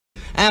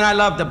And I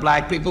love the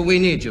black people. We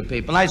need you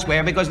people, I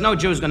swear, because no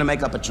Jew's gonna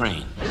make up a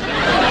train.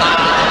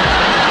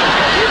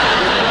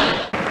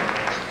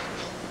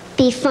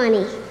 Be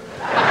funny.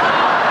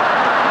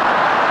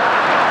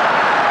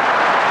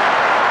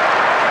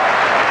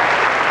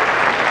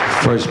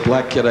 First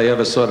black kid I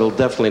ever saw that'll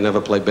definitely never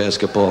play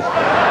basketball.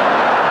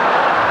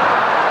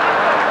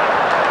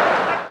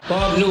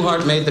 Bob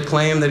Newhart made the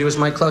claim that he was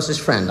my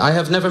closest friend. I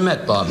have never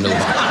met Bob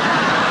Newhart.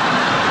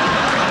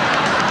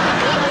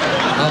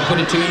 I'll put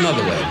it to you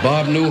another way.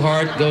 Bob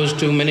Newhart goes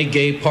to many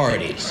gay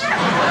parties.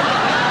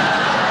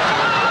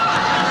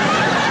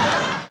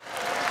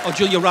 Oh,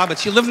 Julia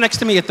Roberts, you live next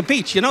to me at the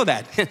beach. You know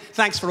that.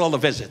 Thanks for all the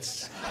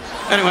visits.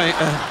 Anyway,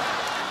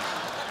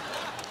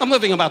 I'm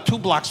living about 2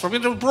 blocks from you.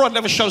 The broad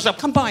never shows up.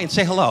 Come by and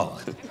say hello.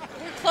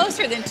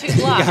 Closer than 2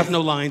 blocks. You have no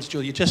lines,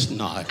 Julia. Just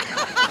nod.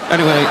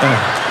 Anyway,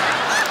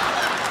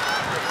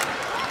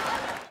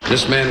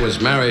 This man was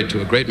married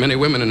to a great many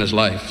women in his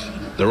life.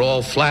 They're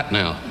all flat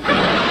now.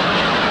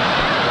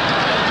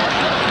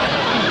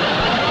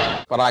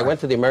 But I went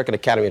to the American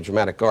Academy of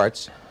Dramatic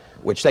Arts,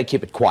 which they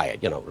keep it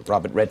quiet, you know,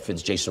 Robert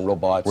Redford's, Jason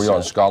Robards. Were you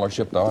on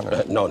scholarship, though?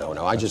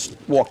 No. I just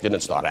walked in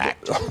and started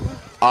acting.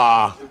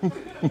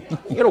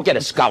 You don't get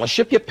a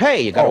scholarship, you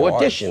pay. You got to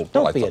audition.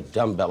 Don't be a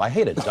dumbbell. I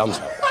hate a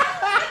dumbbell.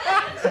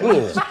 I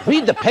mean,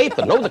 read the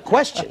paper, know the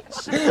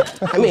questions.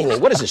 I mean,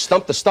 what is this,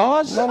 Stump the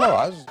Stars? No,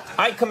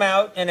 I come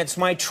out, and it's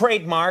my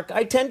trademark.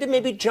 I tend to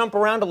maybe jump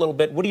around a little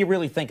bit. What do you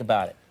really think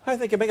about it? I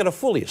think you're making a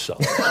fool of yourself.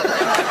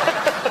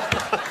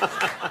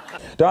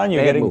 Don,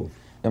 you're getting...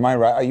 Am I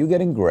right? Are you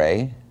getting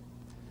gray?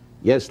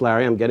 Yes,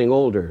 Larry, I'm getting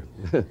older.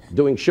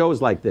 Doing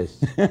shows like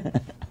this.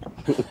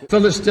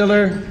 Phyllis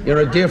Diller, you're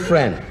a dear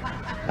friend.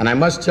 And I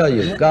must tell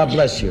you, God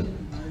bless you.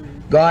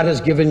 God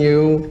has given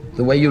you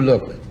the way you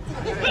look.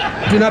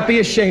 Do not be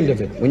ashamed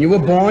of it. When you were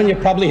born, you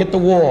probably hit the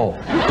wall.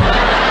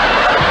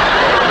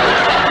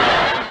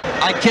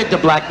 I kicked a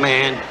black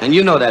man, and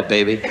you know that,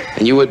 baby.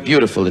 And you were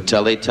beautiful to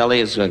Telly. Telly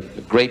is a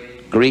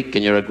great Greek,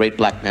 and you're a great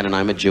black man, and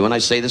I'm a Jew. And I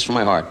say this from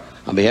my heart.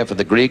 On behalf of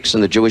the Greeks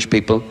and the Jewish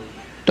people,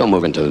 don't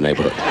move into the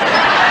neighborhood.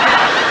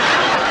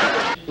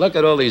 Look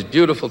at all these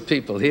beautiful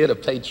people here to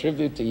pay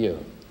tribute to you.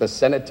 The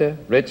senator,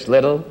 Rich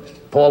Little,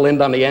 Paul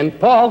Lind on the end.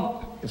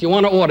 Paul, if you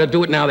want to order,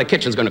 do it now. The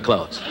kitchen's going to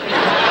close.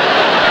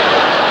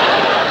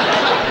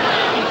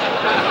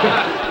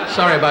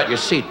 Sorry about your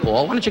seat,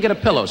 Paul. Why don't you get a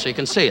pillow so you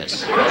can see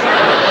us?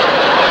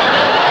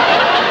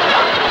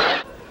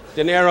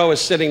 De Niro is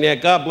sitting there.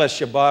 God bless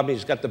you, Bob.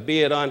 He's got the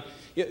beard on.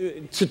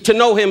 To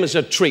know him is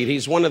a treat.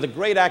 He's one of the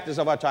great actors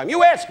of our time.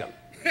 You ask him.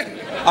 You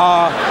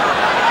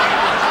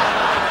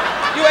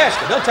ask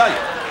him. He'll tell you.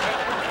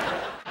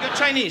 You're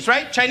Chinese,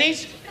 right?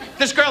 Chinese?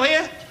 This girl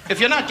here?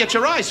 If you're not, get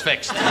your eyes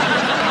fixed. Look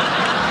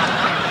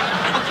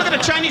at the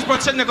Chinese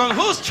broad sitting there going,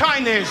 who's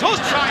Chinese? Who's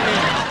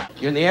Chinese?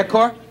 You're in the Air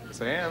Corps?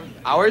 Yes, I am.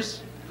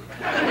 Ours?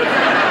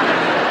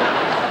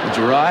 Would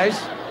you rise?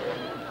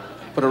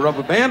 Put a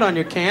rubber band on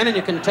your can and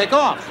you can take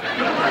off.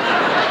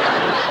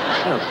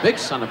 You're a big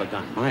son of a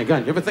gun. My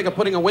God. You ever think of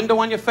putting a window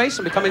on your face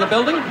and becoming a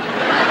building?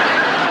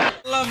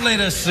 Lovely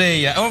to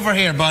see you. Over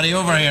here, buddy.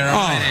 Over here.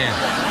 Right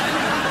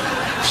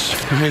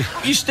here.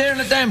 You staring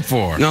at them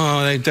for?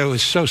 No, it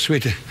was so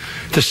sweet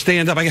to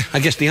stand up. I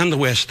guess the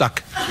underwear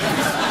stuck.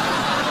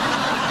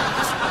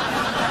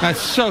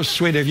 That's so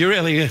sweet of you,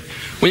 really.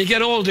 When you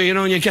get older, you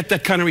know, and you get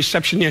that kind of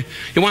reception, you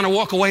want to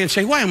walk away and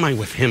say, why am I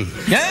with him?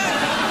 Yeah?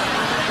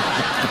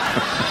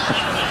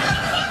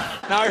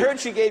 Now, I heard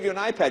she gave you an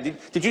iPad.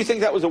 Did you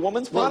think that was a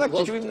woman's product?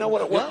 Did you even know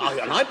what it was?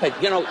 An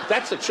iPad, you know,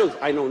 that's the truth.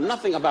 I know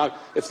nothing about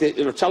if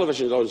the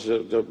television goes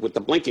with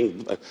the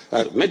blinking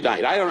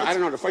midnight. I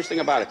don't know the first thing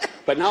about it.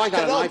 But now I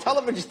got an iPad.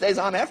 Television stays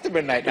on after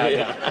midnight now.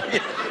 Yeah.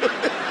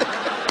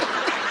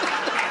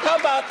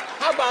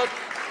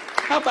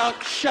 How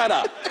about shut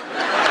up?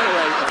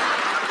 Anyway.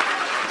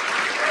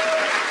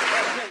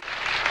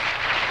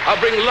 I'll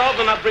bring love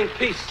and I'll bring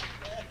peace.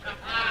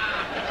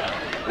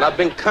 And I'll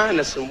bring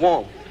kindness and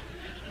warmth.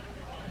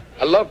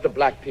 I love the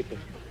black people.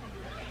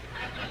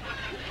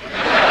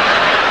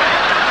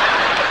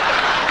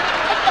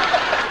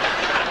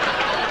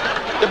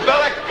 The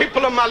black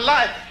people of my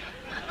life,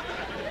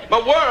 my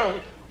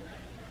world,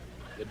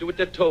 they do what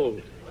they're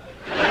told.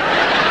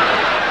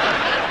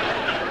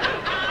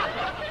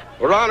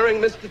 We're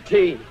honoring Mr.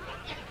 T.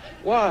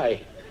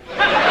 Why?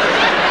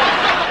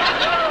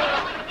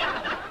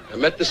 I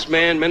met this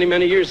man many,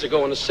 many years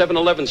ago in a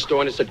 7-Eleven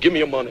store, and he said, give me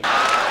your money.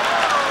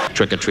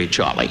 Trick or treat,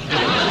 Charlie.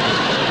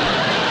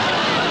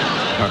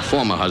 Her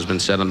former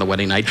husband said on the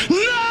wedding night,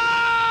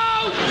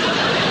 no!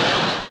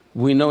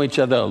 We know each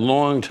other a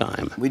long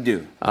time. We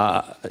do.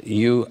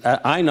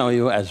 I know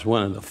you as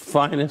one of the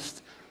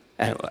finest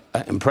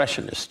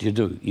impressionists. You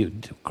do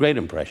great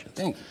impressions.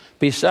 Thank you.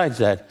 Besides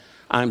that,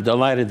 I'm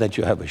delighted that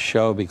you have a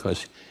show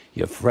because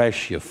you're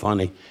fresh, you're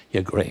funny,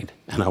 you're great.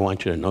 And I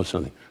want you to know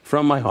something.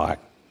 From my heart,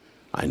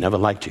 I never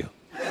liked you.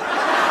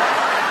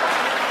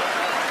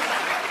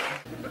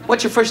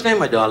 What's your first name,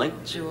 my darling?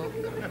 Jewel.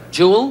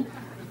 Jewel?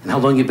 And how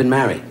long you been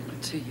married?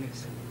 2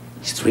 years.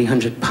 He's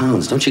 300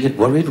 pounds. Don't you get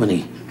worried when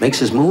he makes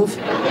his move?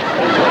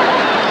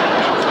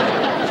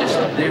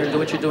 up there and do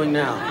what you're doing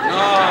now.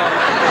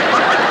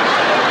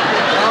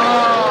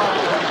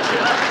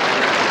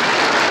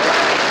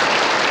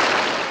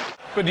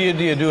 But do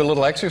you do a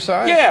little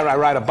exercise? Yeah, I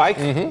ride a bike,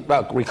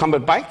 a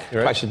recumbent bike,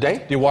 twice a day.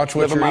 Do you watch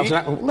what you eat?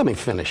 Let me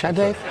finish, huh,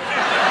 Dave?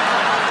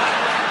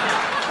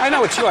 I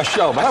know it's your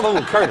show, but have a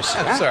little courtesy.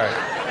 Huh? Sorry.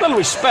 A little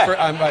respect.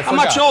 I'm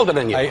much older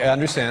than you. I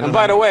understand. And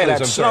by the way,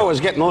 that snow is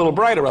getting a little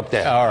brighter up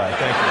there. All right,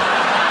 thank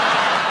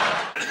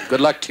you.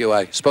 Good luck to you.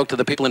 I spoke to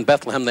the people in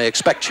Bethlehem. They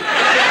expect you.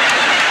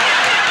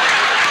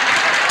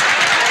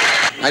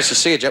 Nice to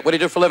see you, Jeff. What do you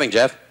do for a living,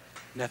 Jeff?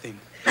 Nothing.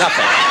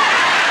 Nothing.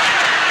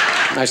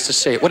 Nice to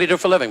see you. What do you do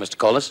for a living, Mr.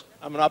 Colas?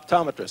 I'm an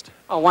optometrist.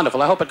 Oh,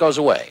 wonderful. I hope it goes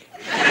away.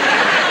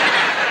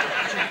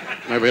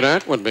 Maybe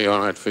that would be all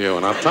right for you,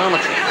 an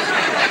optometrist.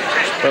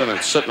 It's better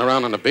than sitting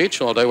around on the beach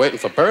all day waiting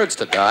for birds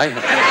to die.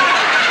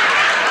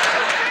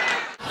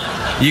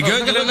 You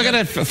good? Look at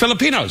that.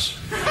 Filipinos.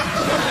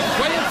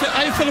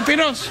 Are you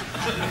Filipinos?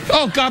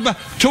 Oh, God.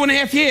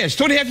 2.5 years.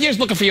 2.5 years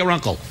looking for your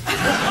uncle.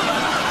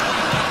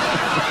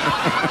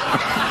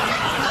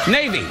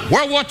 Navy.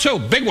 World War II.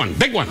 Big one.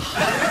 Big one.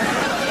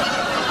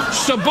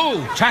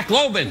 Cebu,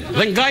 Tacloban,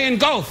 Lingayen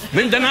Gulf,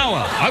 Mindanao.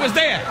 I was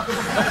there.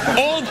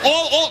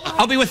 All.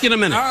 I'll be with you in a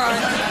minute. All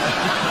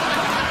right.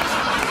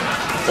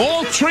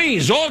 All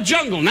trees, all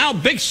jungle, now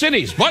big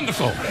cities.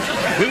 Wonderful.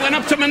 We went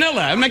up to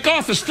Manila, and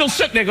MacArthur's still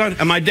sitting there going,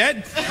 am I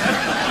dead?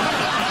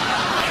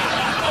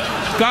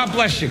 God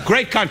bless you.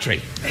 Great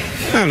country.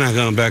 I'm not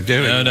going back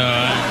there. No.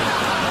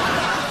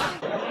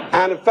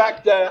 And in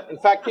fact,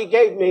 he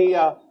gave me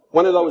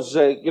one of those,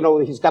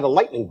 he's got a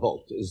lightning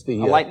bolt. Is the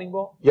a lightning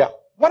bolt? Yeah.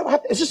 What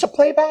happened? Is this a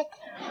playback?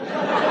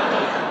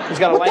 He's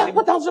got a lightning bolt?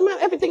 What the hell's the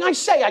matter? Everything I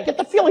say, I get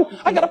the feeling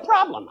I got a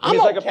problem. I'm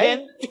He's okay. like a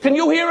pin? Can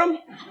you hear him?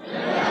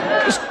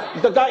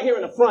 The guy here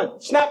in the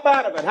front. Snap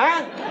out of it,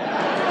 huh?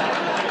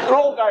 An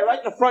old guy right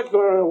in the front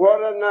going,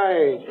 what a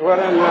night, what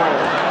a night.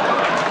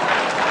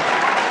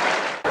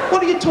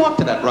 What do you talk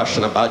to that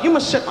Russian about? You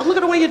must sit, look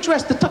at the way you're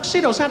dressed. The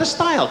tuxedo's out of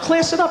style.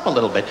 Class it up a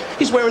little bit.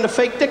 He's wearing a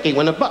fake dickie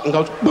when the button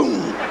goes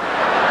boom.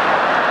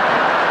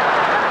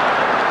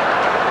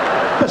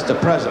 Mr.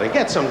 President,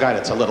 get some guy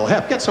that's a little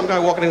hip. Get some guy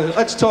walking in.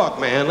 Let's talk,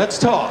 man. Let's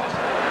talk.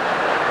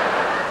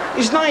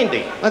 He's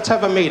 90. Let's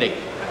have a meeting.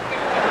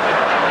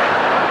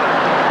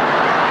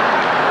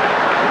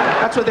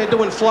 That's what they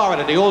do in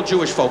Florida, the old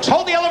Jewish folks.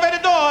 Hold the elevator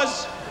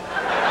doors.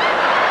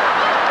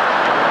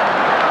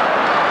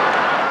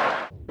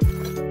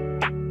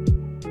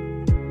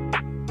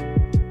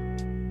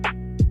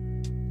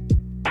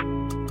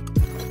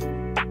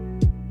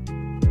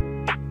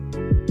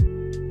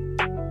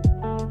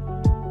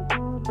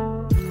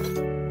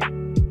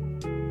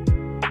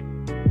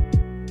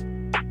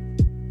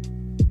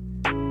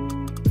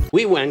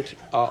 We went,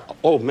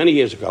 many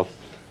years ago,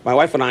 my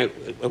wife and I,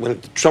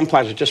 when the Trump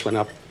Plaza just went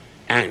up,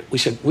 and we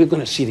said, we're going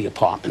to see the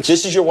apartments.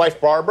 This is your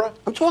wife, Barbara?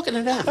 I'm talking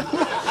to them.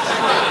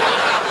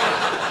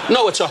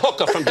 No, it's a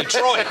hooker from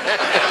Detroit.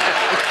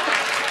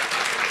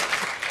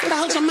 What the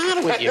hell's the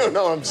matter with you?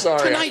 No, I'm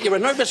sorry. Tonight, you're a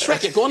nervous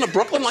wreck. You're going to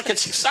Brooklyn like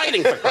it's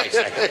exciting, for Christ's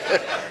sake.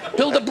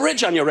 Build a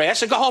bridge on your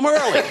ass and go home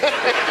early.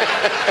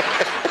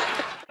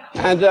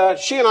 And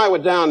she and I were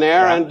down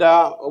there, and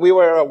we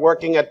were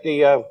working at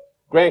the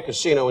Grand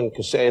Casino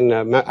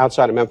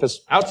outside of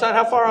Memphis. Outside?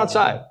 How far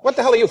outside? What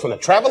the hell are you, from a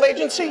travel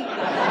agency?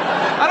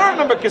 I don't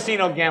remember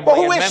casino gambling.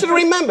 Well, who asked you to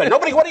remember?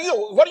 Nobody. What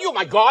are you,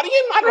 my guardian?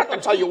 I don't have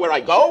to tell you where I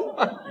go.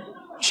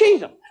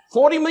 Gee,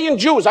 40 million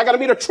Jews. I got to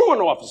meet a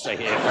truant officer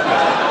here.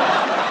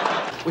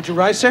 Would you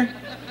rise, sir?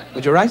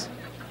 Would you rise?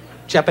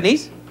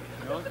 Japanese?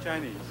 No,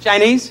 Chinese.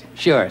 Chinese?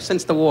 Sure.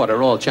 Since the war,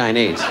 they're all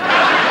Chinese.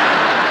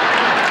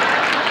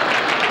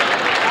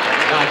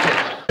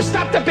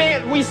 Stop the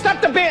band. We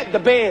stop the band. The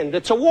band.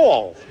 It's a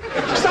wall.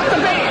 Stop the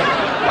band.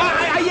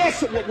 I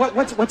asked,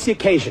 what's the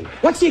occasion?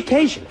 What's the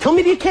occasion? Tell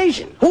me the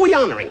occasion. Who are we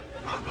honoring?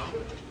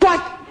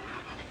 What?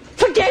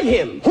 Forget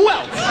him. Who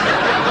else?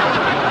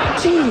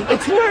 Gee,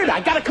 it's murder.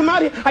 I gotta come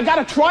out here. I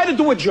gotta try to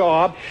do a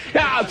job.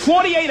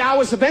 48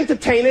 hours of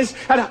entertainers.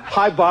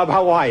 Hi, Bob.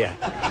 How are you?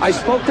 I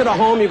spoke to the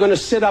home. You're gonna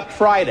sit up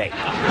Friday.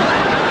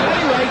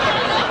 Anyway,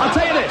 I'll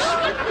tell you this.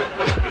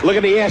 Look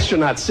at the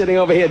astronaut sitting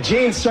over here.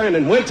 Gene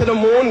Cernan went to the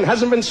moon and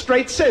hasn't been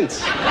straight since.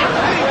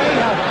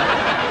 Anyway,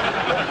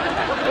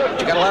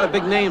 You got a lot of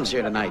big names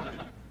here tonight.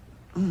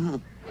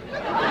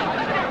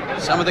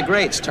 Some of the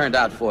greats turned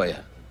out for you.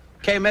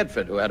 Kay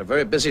Medford, who had a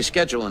very busy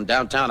schedule in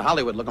downtown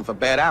Hollywood looking for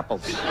bad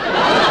apples.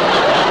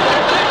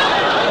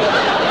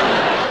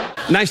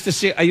 Nice to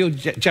see you. Are you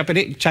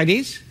Japanese?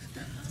 Chinese?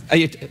 Are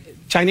you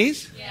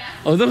Chinese? Yeah.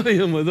 Oh,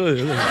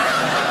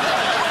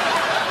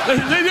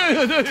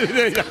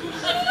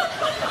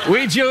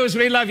 we Jews,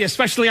 we love you,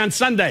 especially on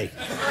Sunday.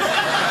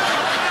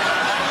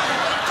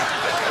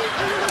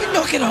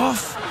 Knock it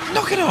off.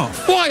 Knock it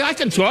off. Why? I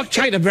can talk.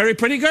 China, very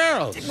pretty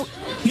girls.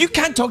 You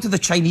can't talk to the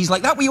Chinese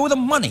like that. We owe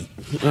them money.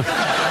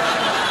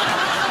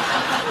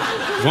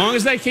 As long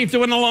as they keep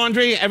doing the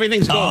laundry,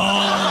 everything's good.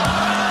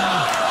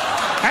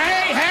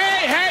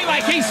 Hey,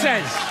 like he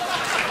says.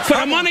 For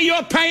the money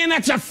you're paying,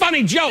 that's a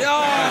funny joke.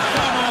 Oh,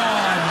 come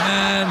on,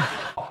 man.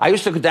 I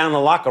used to go down in the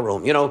locker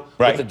room, you know,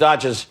 with the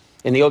Dodgers.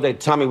 In the old days,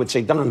 Tommy would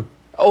say, Don,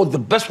 oh, the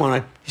best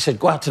one, he said,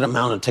 go out to the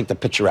mound and take the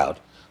pitcher out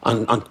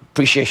on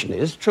Appreciation Day.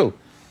 It's true.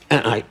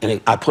 And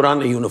I put on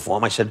the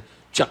uniform. I said,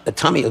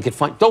 Tommy, you'll get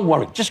fine. Don't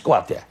worry, just go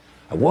out there.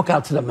 I walk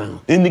out to the mound.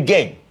 In the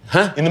game?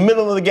 Huh? In the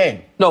middle of the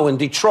game? No, in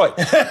Detroit.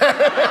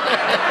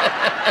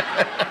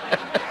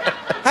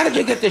 How did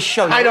you get this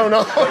show? I don't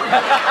know.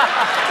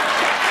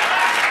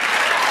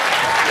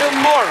 You're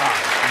a moron.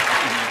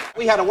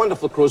 We had a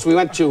wonderful cruise. We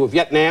went to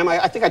Vietnam.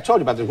 I think I told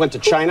you about this. We went to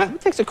China. Who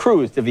takes a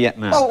cruise to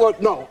Vietnam? Oh, well,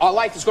 no. Our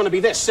life is going to be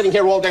this, sitting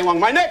here all day long.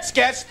 My next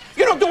guest,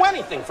 you don't do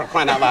anything for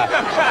crying out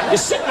loud. You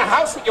sit in the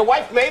house with your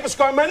wife, Mavis,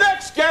 going, my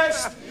next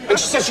guest. And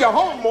she says, you're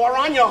home,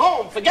 moron, you're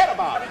home. Forget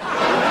about it.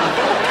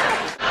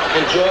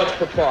 And George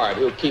Peppard,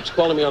 who keeps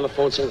calling me on the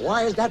phone saying,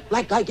 why is that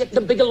black guy getting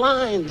the bigger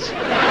lines?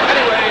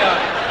 Anyway,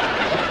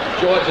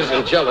 George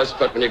isn't jealous,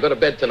 but when you go to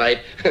bed tonight,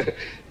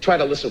 try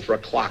to listen for a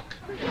clock.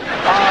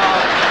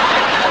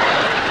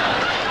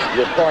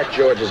 Your part,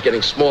 George, is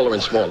getting smaller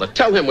and smaller.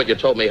 Tell him what you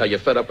told me, how you're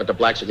fed up with the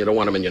blacks and you don't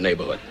want them in your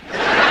neighborhood. Anyway,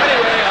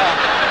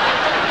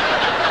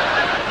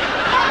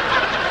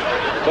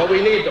 but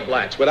we need the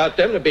blacks. Without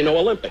them, there'd be no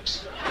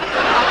Olympics.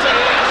 I'll tell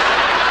you this.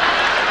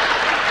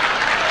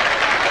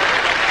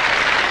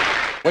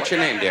 What's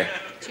your name, dear?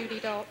 Judy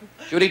Dalton.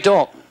 Judy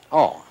Dalton.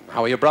 Oh,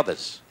 how are your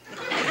brothers?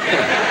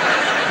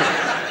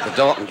 The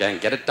Dalton gang.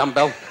 Get it,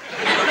 dumbbell?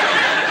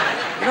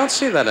 You don't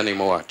see that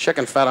anymore.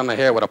 Chicken fat on the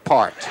hair with a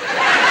part.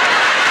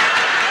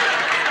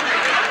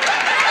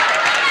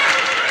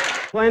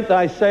 Clint,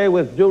 I say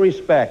with due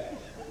respect,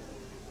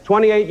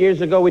 28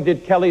 years ago we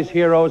did Kelly's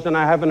Heroes, and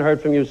I haven't heard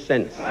from you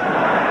since.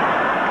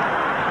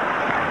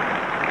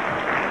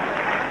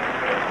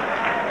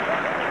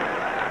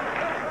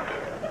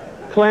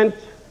 Clint,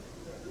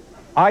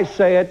 I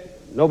say it,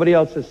 nobody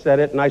else has said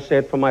it, and I say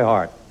it from my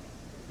heart.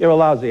 You're a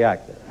lousy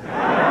actor.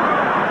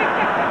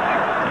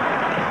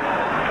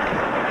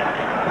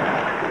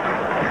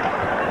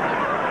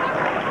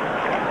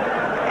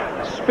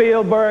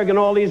 Spielberg and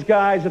all these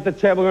guys at the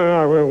table,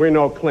 oh, we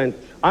know Clint.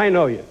 I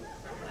know you.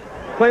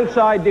 Clint's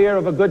idea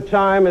of a good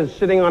time is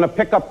sitting on a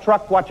pickup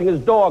truck watching his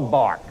dog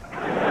bark.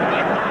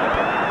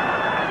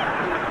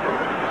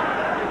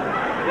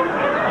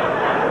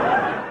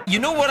 You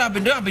know what I've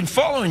been doing? I've been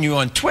following you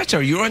on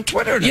Twitter. You're on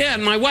Twitter now. Yeah,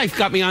 and my wife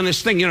got me on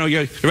this thing. You know,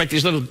 you write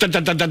these little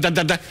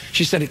da-da-da-da-da-da.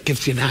 She said it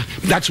gives you that.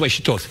 That's the way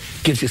she talks.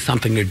 Gives you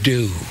something to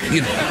do.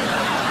 You know.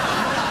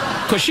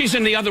 Because she's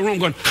in the other room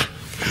going...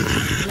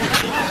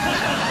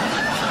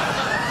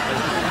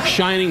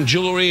 shining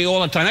jewelry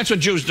all the time. That's what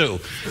Jews do.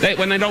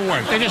 When they don't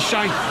work, they just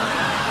shine.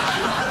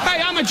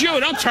 Hey, I'm a Jew.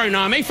 Don't turn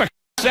on me, for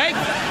sake.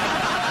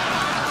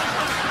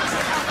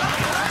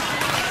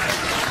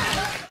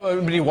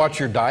 Do you watch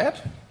your diet?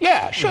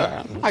 Yeah, sure.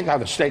 I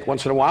have a steak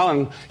once in a while,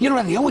 and you know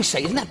what they always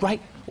say, isn't that right?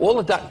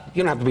 All the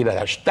you don't have to be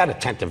that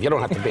attentive. You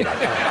don't have to be that.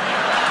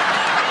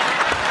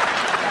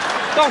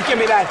 Don't give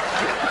me that.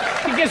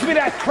 He gives me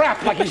that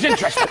crap like he's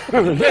interested.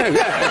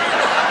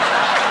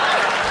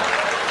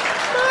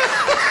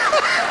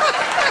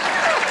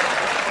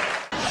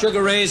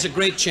 Sugar Ray's a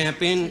great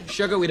champion.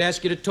 Sugar, we'd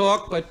ask you to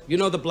talk, but you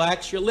know the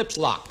blacks, your lips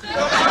lock.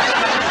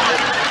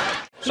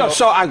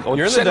 So I go,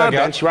 you're in the sit on the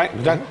dugout. bench, right?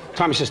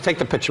 Tommy says, take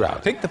the pitcher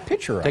out. Take the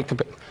pitcher out. Take the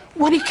pitcher.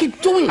 Why do you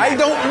keep doing that? I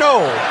don't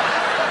know.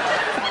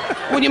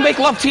 When you make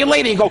love to your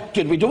lady, you go,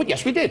 did we do it?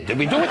 Yes, we did. Did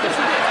we do it? Yes,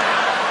 we did.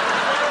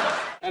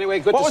 Anyway,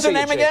 good What to was see her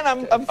you, name Jake.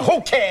 again?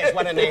 Who cares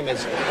what her name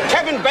is?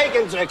 Kevin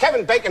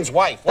Bacon's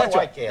wife. What do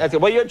I care?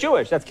 Well, you're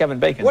Jewish. That's Kevin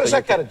Bacon. What does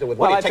that got to do with?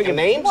 What, are you taking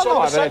names? Well, no, all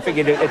of a I sudden?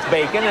 figured it's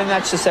bacon, and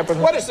that's a separate...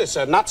 What is this,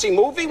 a Nazi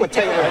movie? What's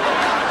Jewish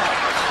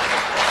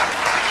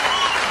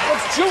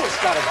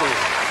got to do with it?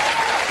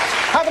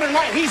 Having a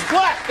night, he's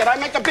black. Did I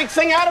make a big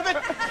thing out of it?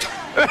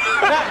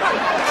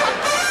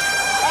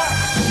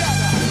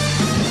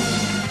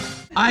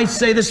 I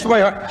say this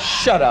way,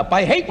 shut up.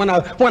 I hate when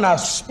a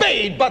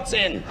spade butts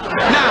in.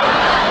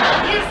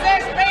 Now, You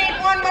say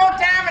spade one more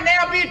time and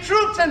there'll be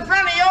troops in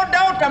front of your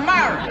door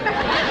tomorrow.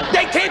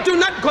 they can't do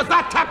nothing because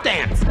I tap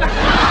dance.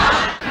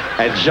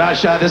 And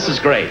Joshua, this is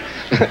great.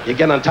 You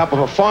get on top of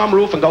a farm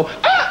roof and go, ah,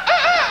 ah,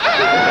 ah,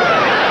 ah.